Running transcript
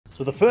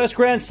So the first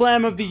Grand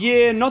Slam of the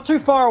year, not too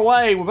far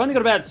away. We've only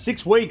got about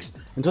 6 weeks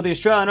until the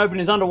Australian Open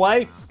is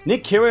underway.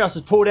 Nick Kyrgios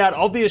has pulled out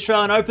of the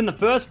Australian Open, the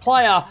first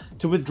player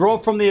to withdraw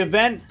from the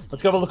event.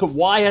 Let's go have a look at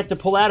why he had to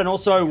pull out and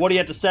also what he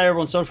had to say over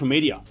on social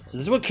media. So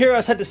this is what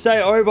Kyrgios had to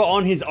say over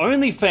on his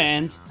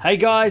OnlyFans. Hey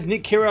guys,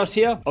 Nick Kyrgios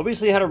here.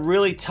 Obviously had a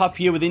really tough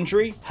year with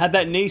injury, had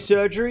that knee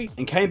surgery,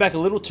 and came back a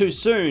little too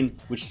soon,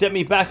 which set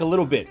me back a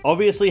little bit.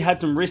 Obviously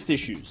had some wrist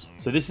issues.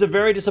 So this is a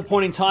very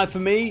disappointing time for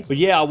me, but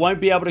yeah, I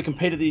won't be able to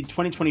compete at the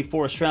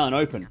 2024 Australian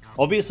Open.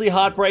 Obviously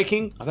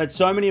heartbreaking. I've had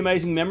so many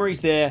amazing memories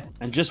there,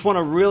 and just want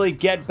to really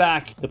get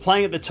back to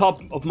playing at the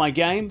top of my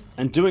game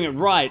and doing it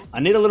right. I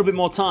need a little bit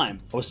more time.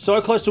 I was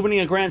so close to winning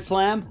a Grand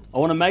Slam. I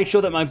want to make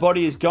sure that my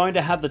body is going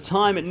to have the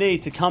time it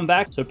needs to come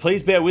back, so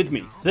please bear with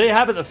me. So there you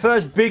have it, the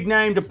first big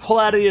name to pull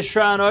out of the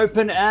Australian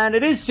Open, and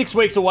it is 6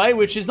 weeks away,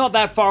 which is not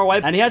that far away,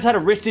 and he has had a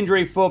wrist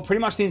injury for pretty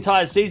much the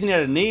entire season. He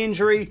had a knee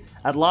injury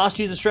at last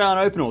year's Australian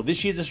Open, or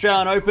this year's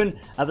Australian Open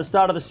at the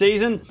start of the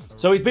season.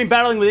 So he's been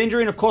battling with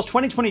injury, and of course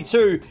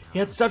 2022, he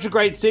had such a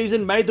great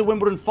season, made the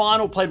Wimbledon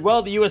final, played well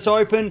at the US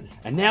Open,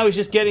 and now he's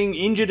just getting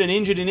injured and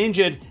injured and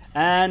injured,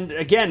 and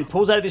again,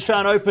 pulls out of the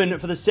Australian Open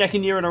for the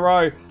second year in a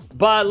row.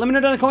 But let me know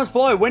down in the comments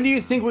below, when do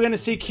you think we're going to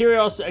see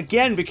Kyrgios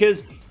again?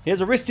 Because he has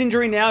a wrist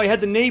injury now, he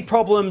had the knee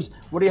problems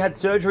when he had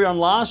surgery on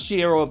last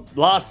year or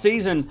last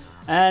season,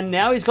 and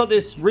now he's got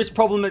this wrist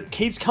problem that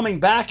keeps coming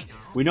back.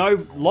 We know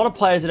a lot of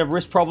players that have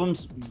wrist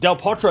problems, Del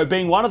Potro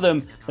being one of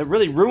them, that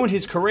really ruined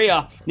his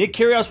career. Nick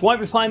Kyrgios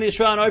won't be playing the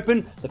Australian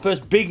Open, the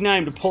first big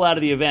name to pull out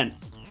of the event.